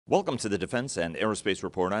Welcome to the Defense and Aerospace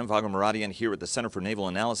Report. I'm Vago Muradian here at the Center for Naval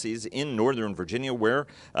Analyses in Northern Virginia, where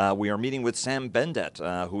we are meeting with Sam Bendett,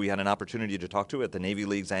 who we had an opportunity to talk to at the Navy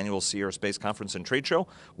League's annual Sea Aerospace Conference and Trade Show,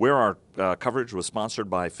 where our coverage was sponsored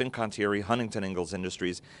by Fincantieri, Huntington Ingalls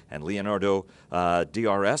Industries, and Leonardo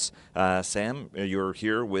DRS. Sam, you're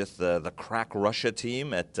here with the Crack Russia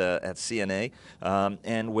team at CNA,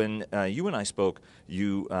 and when you and I spoke,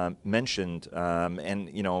 you mentioned, and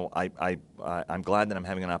you know, I'm glad that I'm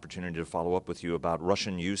having an opportunity to follow up with you about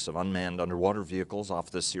Russian use of unmanned underwater vehicles off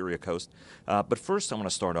the Syria coast. But first, I want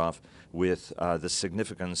to start off with the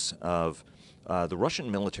significance of the Russian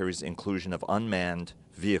military's inclusion of unmanned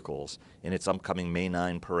vehicles in its upcoming May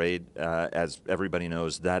 9 parade. As everybody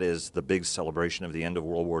knows, that is the big celebration of the end of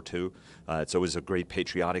World War II. It's always a great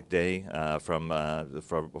patriotic day from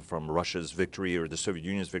Russia's victory, or the Soviet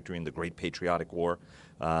Union's victory in the Great Patriotic War.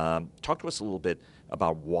 Talk to us a little bit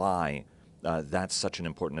about why that's such an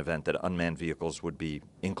important event that unmanned vehicles would be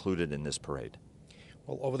included in this parade.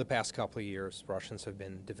 Well, over the past couple of years, Russians have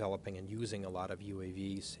been developing and using a lot of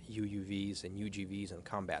UAVs, UUVs, and UGVs in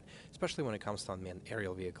combat, especially when it comes to unmanned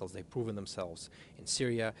aerial vehicles. They've proven themselves in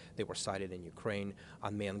Syria. They were sighted in Ukraine.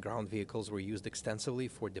 Unmanned ground vehicles were used extensively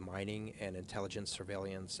for demining and intelligence,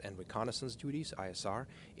 surveillance, and reconnaissance duties, ISR,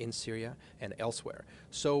 in Syria and elsewhere.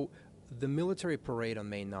 So the military parade on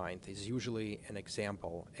May 9th is usually an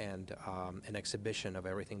example and an exhibition of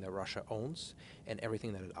everything that Russia owns and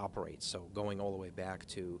everything that it operates, so going all the way back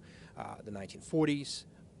to the 1940s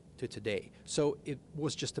to today. So it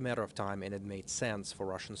was just a matter of time, and it made sense for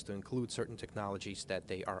Russians to include certain technologies that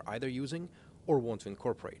they are either using or want to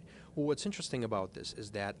incorporate. Well, what's interesting about this is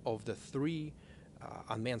that of the three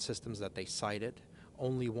unmanned systems that they cited,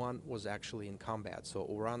 only one was actually in combat. So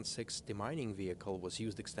Uran 6 demining vehicle was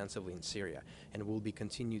used extensively in Syria and will be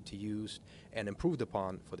continued to use and improved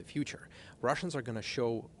upon for the future. Russians are going to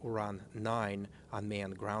show Uran 9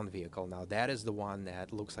 unmanned ground vehicle. Now that is the one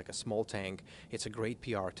that looks like a small tank. It's a great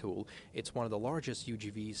PR tool. It's one of the largest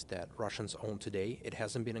UGVs that Russians own today. It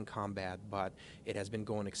hasn't been in combat, but it has been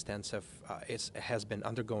going extensive. It has been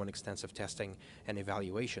undergoing extensive testing and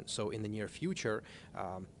evaluation. So in the near future,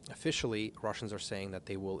 officially, Russians are saying that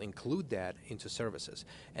they will include that into services.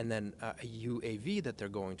 And then a UAV that they're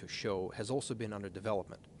going to show has also been under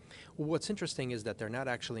development. Well, what's interesting is that they're not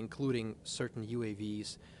actually including certain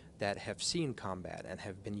UAVs that have seen combat and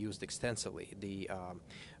have been used extensively. The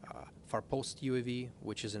Farpost UAV,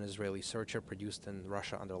 which is an Israeli searcher produced in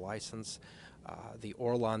Russia under license, the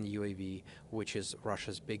Orlan UAV, which is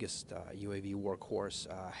Russia's biggest UAV workhorse.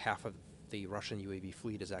 Half of the Russian UAV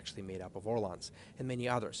fleet is actually made up of Orlans, and many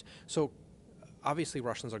others. So obviously,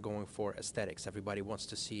 Russians are going for aesthetics. Everybody wants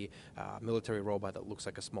to see a military robot that looks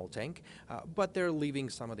like a small tank, but they're leaving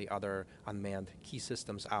some of the other unmanned key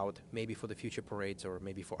systems out, maybe for the future parades or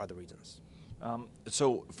maybe for other reasons.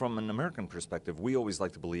 So from an American perspective, we always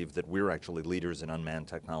like to believe that we're actually leaders in unmanned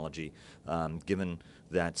technology, given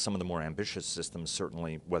that some of the more ambitious systems,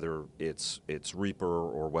 certainly whether it's Reaper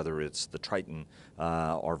or whether it's the Triton,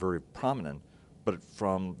 are very prominent. But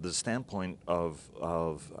from the standpoint of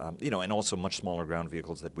you know, and also much smaller ground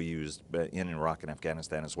vehicles that we used in Iraq and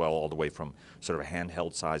Afghanistan as well, all the way from sort of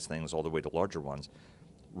handheld size things all the way to larger ones,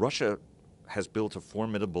 Russia has built a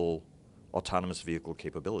formidable autonomous vehicle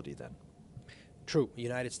capability then. True. The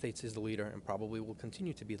United States is the leader and probably will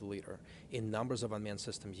continue to be the leader in numbers of unmanned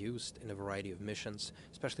systems used in a variety of missions,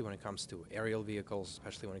 especially when it comes to aerial vehicles,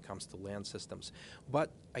 especially when it comes to land systems. But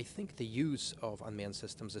I think the use of unmanned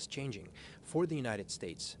systems is changing. For the United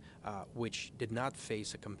States, which did not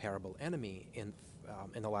face a comparable enemy in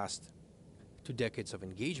the last 2 decades of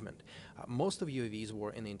engagement, most of UAVs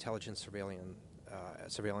were in the intelligence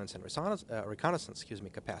surveillance and reconnaissance,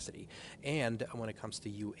 capacity. And when it comes to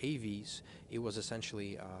UAVs, it was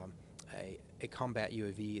essentially a combat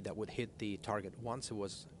UAV that would hit the target once it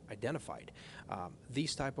was identified.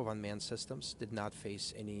 These type of unmanned systems did not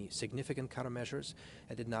face any significant countermeasures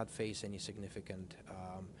and did not face any significant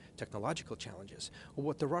technological challenges.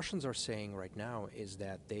 What the Russians are saying right now is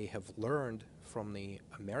that they have learned from the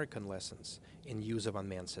American lessons in use of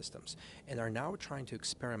unmanned systems and are now trying to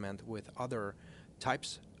experiment with other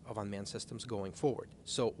types of unmanned systems going forward.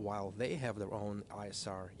 So while they have their own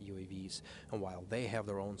ISR UAVs and while they have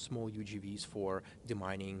their own small UGVs for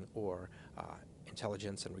demining or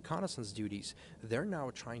intelligence and reconnaissance duties, they're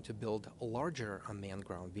now trying to build larger unmanned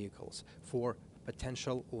ground vehicles for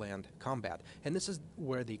potential land combat. And this is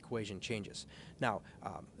where the equation changes. Now,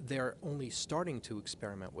 they're only starting to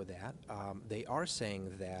experiment with that. They are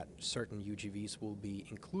saying that certain UGVs will be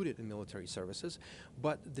included in military services,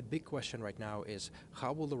 but the big question right now is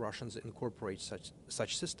how will the Russians incorporate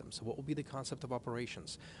such systems? What will be the concept of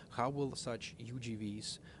operations? How will such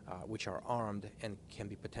UGVs, which are armed and can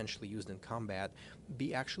be potentially used in combat,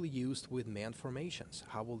 be actually used with manned formations?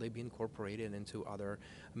 How will they be incorporated into other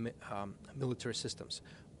military systems?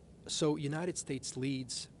 So United States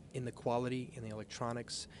leads in the quality, in the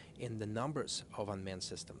electronics, in the numbers of unmanned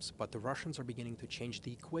systems, but the Russians are beginning to change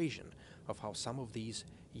the equation of how some of these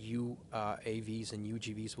UAVs and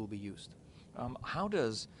UGVs will be used. How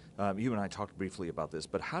does, you and I talked briefly about this,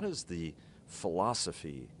 but how does the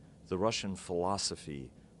philosophy, the Russian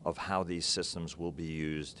philosophy of how these systems will be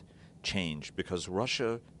used change? Because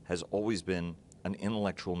Russia has always been an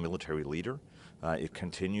intellectual military leader. It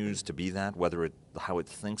continues to be that, how it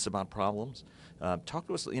thinks about problems. Talk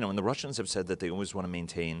to us, and the Russians have said that they always want to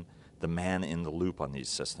maintain the man in the loop on these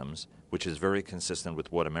systems, which is very consistent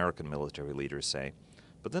with what American military leaders say.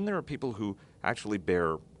 But then there are people who actually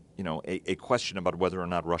bear, a question about whether or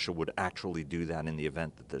not Russia would actually do that in the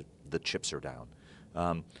event that the chips are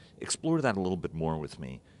down. Explore that a little bit more with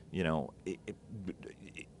me.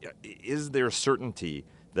 Is there certainty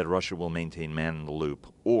that Russia will maintain man in the loop,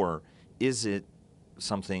 or is it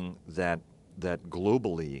something that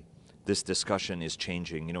globally this discussion is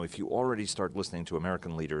changing? If you already start listening to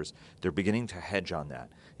American leaders, they're beginning to hedge on that,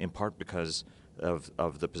 in part because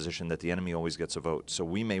of the position that the enemy always gets a vote. So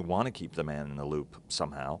we may want to keep the man in the loop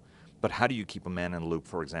somehow, but how do you keep a man in the loop,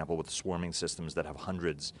 for example, with swarming systems that have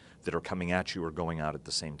hundreds that are coming at you or going out at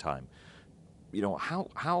the same time?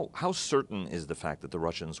 How certain is the fact that the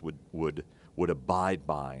Russians would abide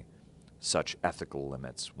by such ethical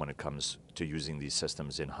limits when it comes to using these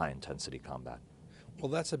systems in high-intensity combat? Well,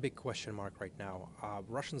 that's a big question mark right now.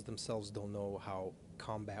 Russians themselves don't know how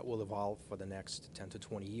combat will evolve for the next 10 to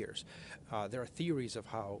 20 years. There are theories of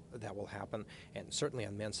how that will happen, and certainly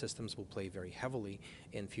unmanned systems will play very heavily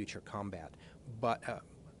in future combat. But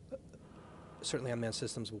certainly unmanned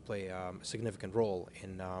systems will play a significant role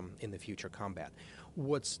in the future combat.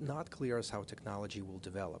 What's not clear is how technology will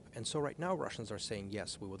develop. And so right now Russians are saying,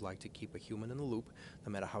 yes, we would like to keep a human in the loop,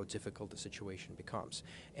 no matter how difficult the situation becomes.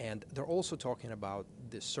 And they're also talking about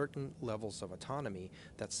the certain levels of autonomy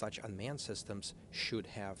that such unmanned systems should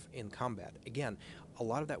have in combat. Again, a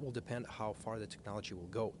lot of that will depend how far the technology will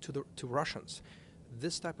go. To Russians,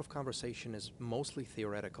 this type of conversation is mostly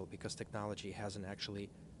theoretical because technology hasn't actually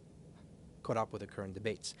caught up with the current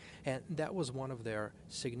debates. And that was one of their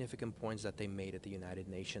significant points that they made at the United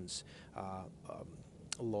Nations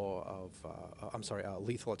lethal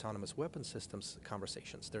autonomous weapon systems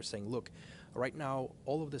conversations. They're saying, look, right now,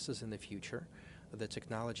 all of this is in the future. The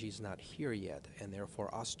technology is not here yet, and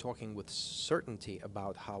therefore us talking with certainty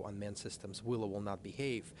about how unmanned systems will or will not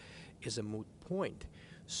behave is a moot point.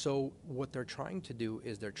 So what they're trying to do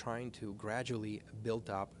is they're trying to gradually build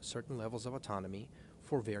up certain levels of autonomy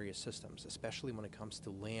for various systems, especially when it comes to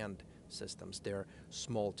land systems. They're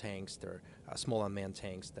small tanks, they're small unmanned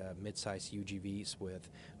tanks, the mid-sized UGVs with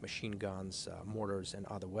machine guns, mortars, and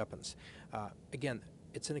other weapons. Again,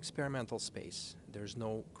 it's an experimental space. There's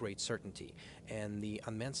no great certainty. And the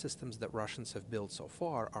unmanned systems that Russians have built so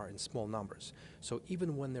far are in small numbers. So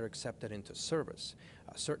even when they're accepted into service,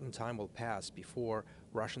 a certain time will pass before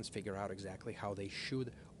Russians figure out exactly how they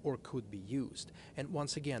should or could be used. And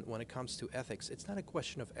once again, when it comes to ethics, it's not a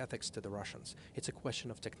question of ethics to the Russians. It's a question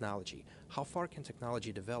of technology. How far can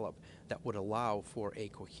technology develop that would allow for a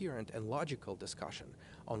coherent and logical discussion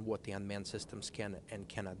on what the unmanned systems can and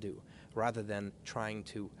cannot do, rather than trying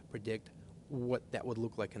to predict what that would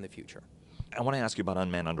look like in the future? I want to ask you about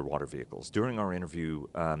unmanned underwater vehicles. During our interview,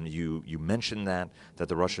 you mentioned that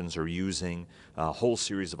the Russians are using a whole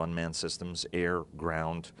series of unmanned systems, air,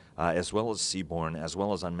 ground, as well as seaborne, as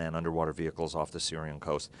well as unmanned underwater vehicles off the Syrian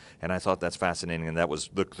coast. And I thought that's fascinating, and that was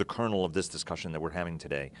the kernel of this discussion that we're having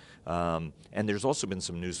today. And there's also been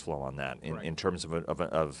some news flow on that in terms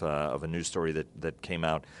of a news story that came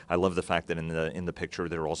out. I love the fact that in the picture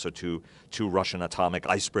there are also two Russian atomic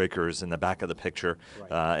icebreakers in the back of the picture.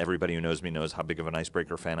 Right. Everybody who knows me knows how big of an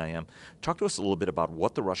icebreaker fan I am. Talk to us a little bit about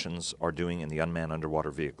what the Russians are doing in the unmanned underwater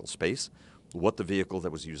vehicle space, what the vehicle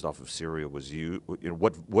that was used off of Syria was used,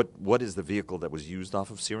 what is the vehicle that was used off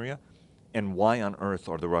of Syria, and why on earth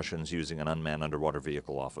are the Russians using an unmanned underwater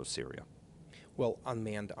vehicle off of Syria? Well,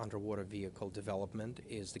 unmanned underwater vehicle development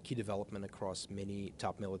is the key development across many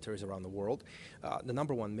top militaries around the world. The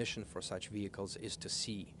number one mission for such vehicles is to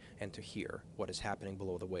see and to hear what is happening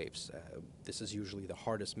below the waves. This is usually the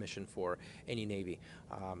hardest mission for any Navy.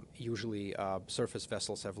 Usually, surface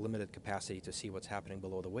vessels have limited capacity to see what's happening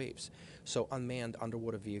below the waves. So unmanned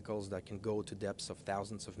underwater vehicles that can go to depths of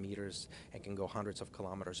thousands of meters and can go hundreds of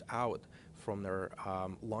kilometers out from their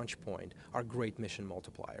launch point are great mission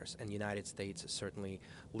multipliers, and the United States is certainly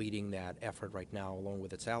leading that effort right now along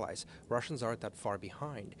with its allies. Russians aren't that far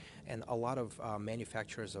behind, and a lot of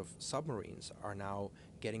manufacturers of submarines are now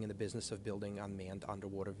getting in the business of building unmanned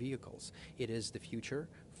underwater vehicles. It is the future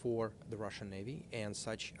for the Russian Navy, and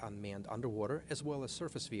such unmanned underwater as well as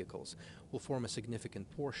surface vehicles will form a significant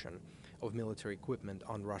portion of military equipment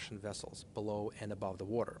on Russian vessels below and above the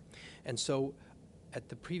water. And so at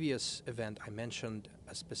the previous event, I mentioned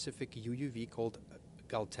a specific UUV called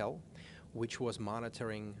Galtel, which was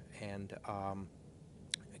monitoring and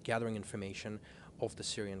gathering information off the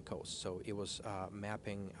Syrian coast. So it was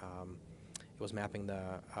mapping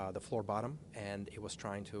the floor bottom, and it was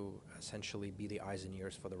trying to essentially be the eyes and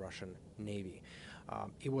ears for the Russian Navy.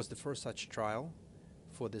 It was the first such trial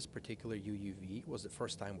for this particular UUV. It was the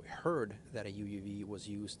first time we heard that a UUV was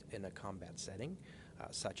used in a combat setting,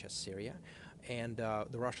 such as Syria, and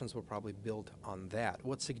the Russians were probably built on that.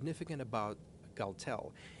 What's significant about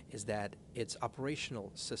Galtel is that its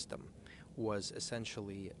operational system was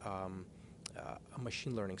essentially a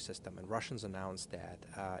machine learning system, and Russians announced that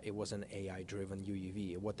it was an AI-driven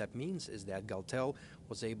UUV. What that means is that Galtel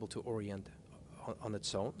was able to orient on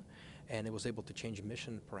its own, and it was able to change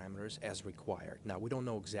mission parameters as required. Now, we don't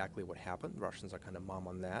know exactly what happened. Russians are kind of mum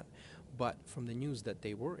on that. But from the news that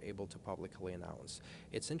they were able to publicly announce,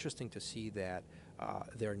 it's interesting to see that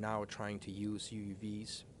they're now trying to use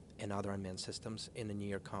UUVs and other unmanned systems in a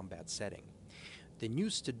near combat setting. The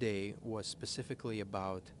news today was specifically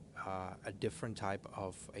about a different type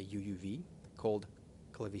of a UUV called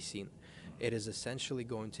clavicine. It is essentially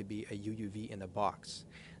going to be a UUV in a box.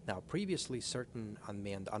 Now, previously, certain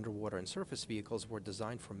unmanned underwater and surface vehicles were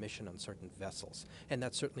designed for mission on certain vessels, and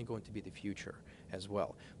that's certainly going to be the future as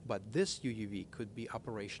well. But this UUV could be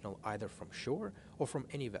operational either from shore or from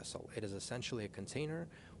any vessel. It is essentially a container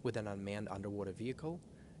with an unmanned underwater vehicle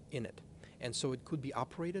in it. And so it could be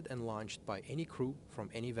operated and launched by any crew from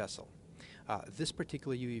any vessel. This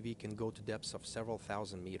particular UUV can go to depths of several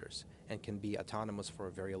thousand meters and can be autonomous for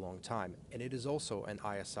a very long time. And it is also an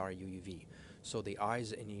ISR UUV. So the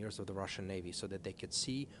eyes and ears of the Russian Navy, so that they could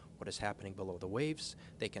see what is happening below the waves.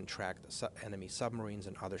 They can track the enemy submarines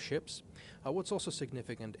and other ships. What's also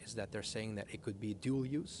significant is that they're saying that it could be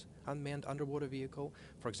dual-use unmanned underwater vehicle,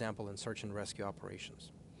 for example, in search and rescue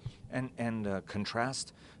operations. And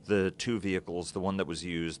contrast the two vehicles, the one that was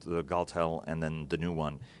used, the Galtel, and then the new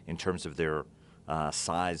one, in terms of their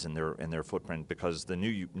size and their footprint, because the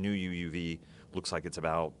new UUV looks like it's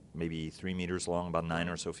about maybe 3 meters long, about 9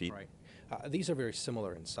 or so feet. Right. These are very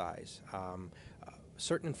similar in size.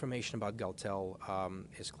 Certain information about Galtel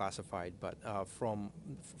is classified, but from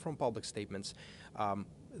public statements,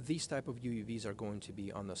 these type of UUVs are going to be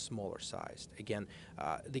on the smaller size. Again,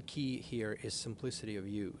 the key here is simplicity of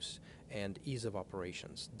use and ease of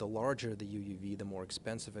operations. The larger the UUV, the more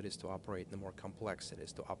expensive it is to operate, and the more complex it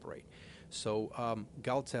is to operate. So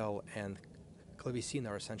Galtel and clavicine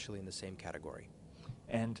are essentially in the same category.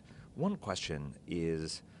 And one question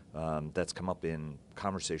is that's come up in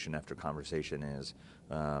conversation after conversation is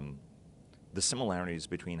the similarities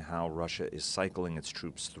between how Russia is cycling its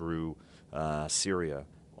troops through Syria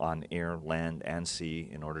on air, land, and sea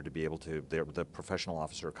in order to be able to, the professional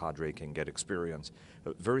officer cadre can get experience.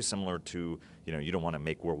 Very similar to, you don't want to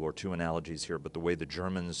make World War II analogies here, but the way the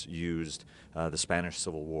Germans used the Spanish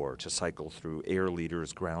Civil War to cycle through air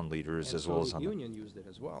leaders, ground leaders, and as well as... the Soviet Union used it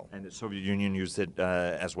as well. And the Soviet Union used it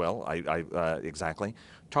as well, exactly.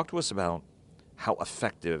 Talk to us about how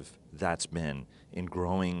effective that's been in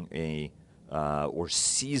growing or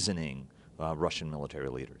seasoning Russian military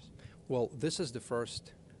leaders. Well, this is the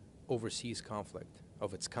first overseas conflict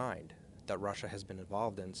of its kind that Russia has been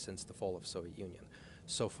involved in since the fall of Soviet Union.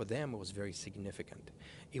 So for them, it was very significant.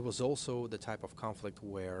 It was also the type of conflict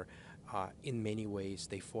where, in many ways,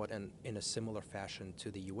 they fought in a similar fashion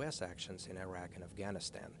to the U.S. actions in Iraq and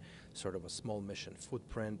Afghanistan, sort of a small mission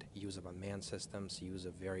footprint, use of unmanned systems, use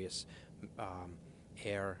of various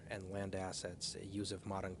air and land assets, use of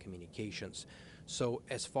modern communications. So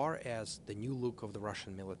as far as the new look of the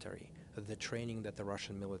Russian military, the training that the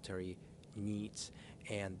Russian military needs,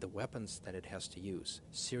 and the weapons that it has to use.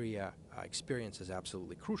 Syria experience is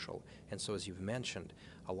absolutely crucial, and so as you've mentioned,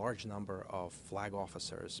 a large number of flag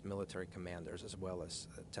officers, military commanders, as well as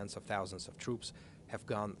tens of thousands of troops have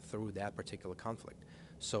gone through that particular conflict,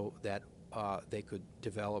 so that they could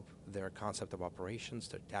develop their concept of operations,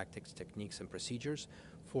 their tactics, techniques, and procedures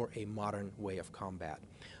for a modern way of combat.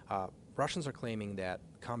 Russians are claiming that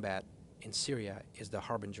combat in Syria is the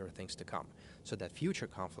harbinger of things to come, so that future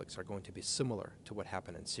conflicts are going to be similar to what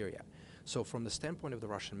happened in Syria. So from the standpoint of the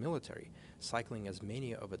Russian military, cycling as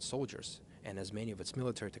many of its soldiers and as many of its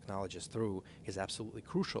military technologies through is absolutely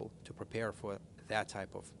crucial to prepare for that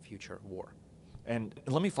type of future war. And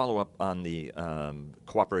let me follow up on the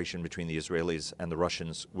cooperation between the Israelis and the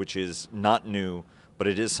Russians, which is not new, but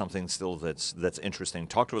it is something still that's interesting.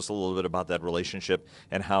 Talk to us a little bit about that relationship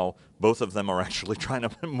and how both of them are actually trying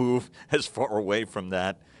to move as far away from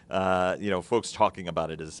that, folks talking about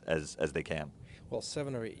it as they can. Well,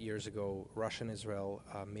 7 or 8 years ago, Russia and Israel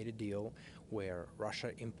made a deal where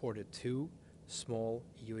Russia imported 2 small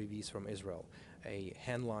UAVs from Israel, a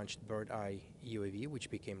hand-launched bird-eye UAV, which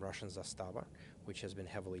became Russian Zastava, which has been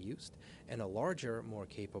heavily used, and a larger, more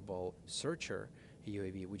capable searcher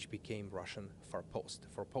UAV, which became Russian Farpost.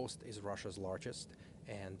 Farpost is Russia's largest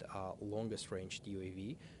and longest-ranged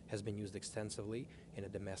UAV, has been used extensively in a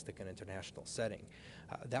domestic and international setting.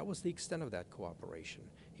 That was the extent of that cooperation.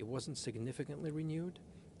 It wasn't significantly renewed,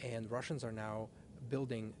 and Russians are now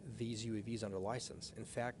building these UAVs under license. In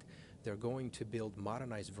fact, they're going to build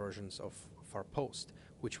modernized versions of Farpost,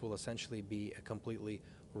 which will essentially be a completely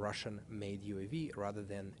Russian-made UAV rather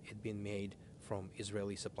than it being made from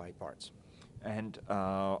Israeli-supplied parts. And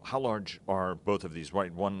how large are both of these?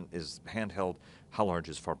 Right, one is handheld. How large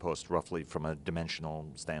is Farpost, roughly, from a dimensional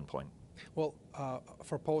standpoint? Well,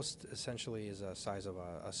 Farpost essentially is the size of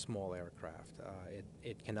a small aircraft.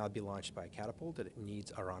 It cannot be launched by a catapult. It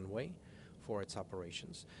needs a runway for its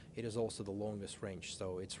operations. It is also the longest range,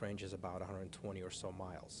 so its range is about 120 or so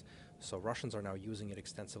miles. So Russians are now using it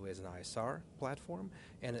extensively as an ISR platform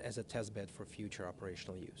and as a test bed for future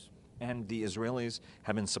operational use. And the Israelis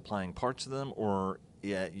have been supplying parts to them, or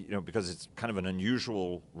because it's kind of an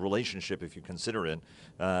unusual relationship if you consider it,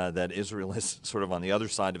 that Israel is sort of on the other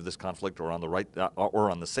side of this conflict, or on the right, or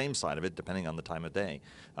on the same side of it, depending on the time of day.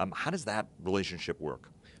 How does that relationship work?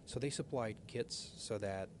 So they supplied kits so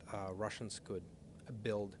that Russians could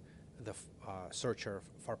build the searcher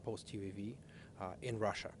Farpost UAV in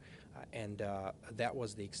Russia. And that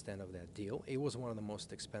was the extent of that deal. It was one of the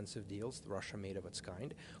most expensive deals Russia made of its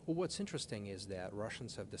kind. Well, what's interesting is that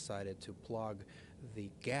Russians have decided to plug the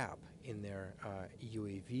gap in their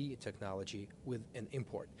UAV technology with an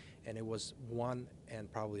import. And it was one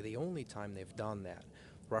and probably the only time they've done that.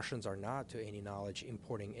 Russians are not, to any knowledge,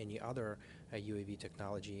 importing any other UAV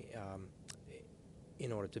technology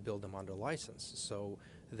in order to build them under license. So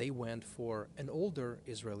they went for an older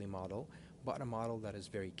Israeli model, but a model that is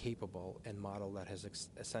very capable and model that has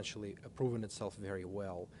essentially proven itself very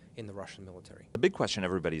well in the Russian military. The big question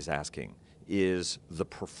everybody's asking is the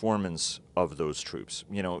performance of those troops.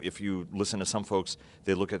 You know, if you listen to some folks,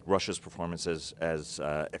 they look at Russia's performance as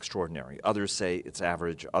extraordinary. Others say it's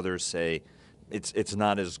average. Others say it's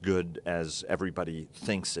not as good as everybody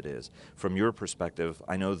thinks it is. From your perspective,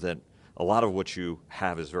 I know that a lot of what you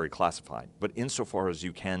have is very classified, but insofar as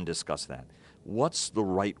you can discuss that, what's the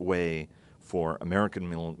right way for American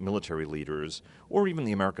military leaders, or even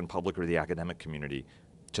the American public or the academic community,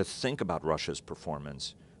 to think about Russia's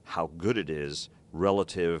performance, how good it is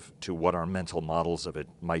relative to what our mental models of it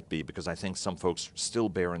might be? Because I think some folks still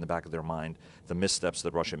bear in the back of their mind the missteps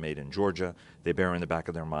that Russia made in Georgia. They bear in the back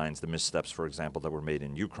of their minds the missteps, for example, that were made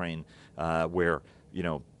in Ukraine, where,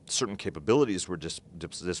 certain capabilities were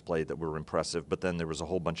displayed that were impressive, but then there was a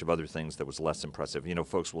whole bunch of other things that was less impressive.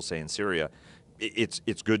 Folks will say in Syria,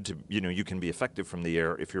 it's good to, you can be effective from the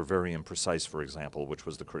air if you're very imprecise, for example, which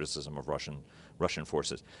was the criticism of Russian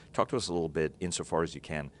forces. Talk to us a little bit, insofar as you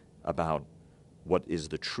can, about what is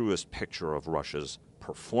the truest picture of Russia's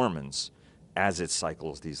performance as it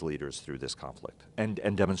cycles these leaders through this conflict and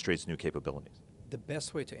demonstrates new capabilities. The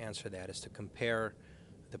best way to answer that is to compare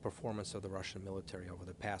the performance of the Russian military over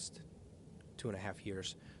the past 2.5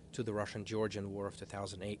 years to the Russian-Georgian War of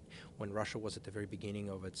 2008, when Russia was at the very beginning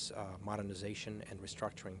of its modernization and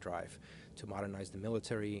restructuring drive to modernize the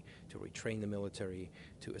military, to retrain the military,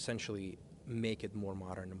 to essentially make it more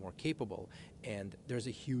modern and more capable. And there's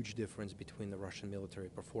a huge difference between the Russian military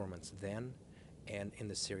performance then and in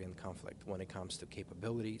the Syrian conflict when it comes to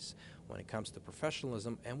capabilities, when it comes to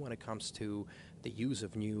professionalism, and when it comes to the use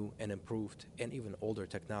of new and improved and even older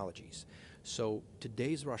technologies. So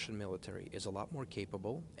today's Russian military is a lot more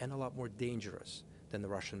capable and a lot more dangerous than the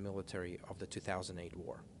Russian military of the 2008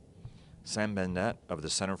 war. Sam Bendett of the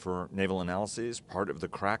Center for Naval Analyses, part of the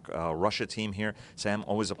crack Russia team here. Sam,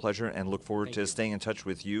 always a pleasure, and look forward to staying in touch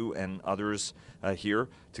with you and others here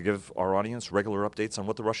to give our audience regular updates on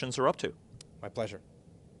what the Russians are up to. My pleasure.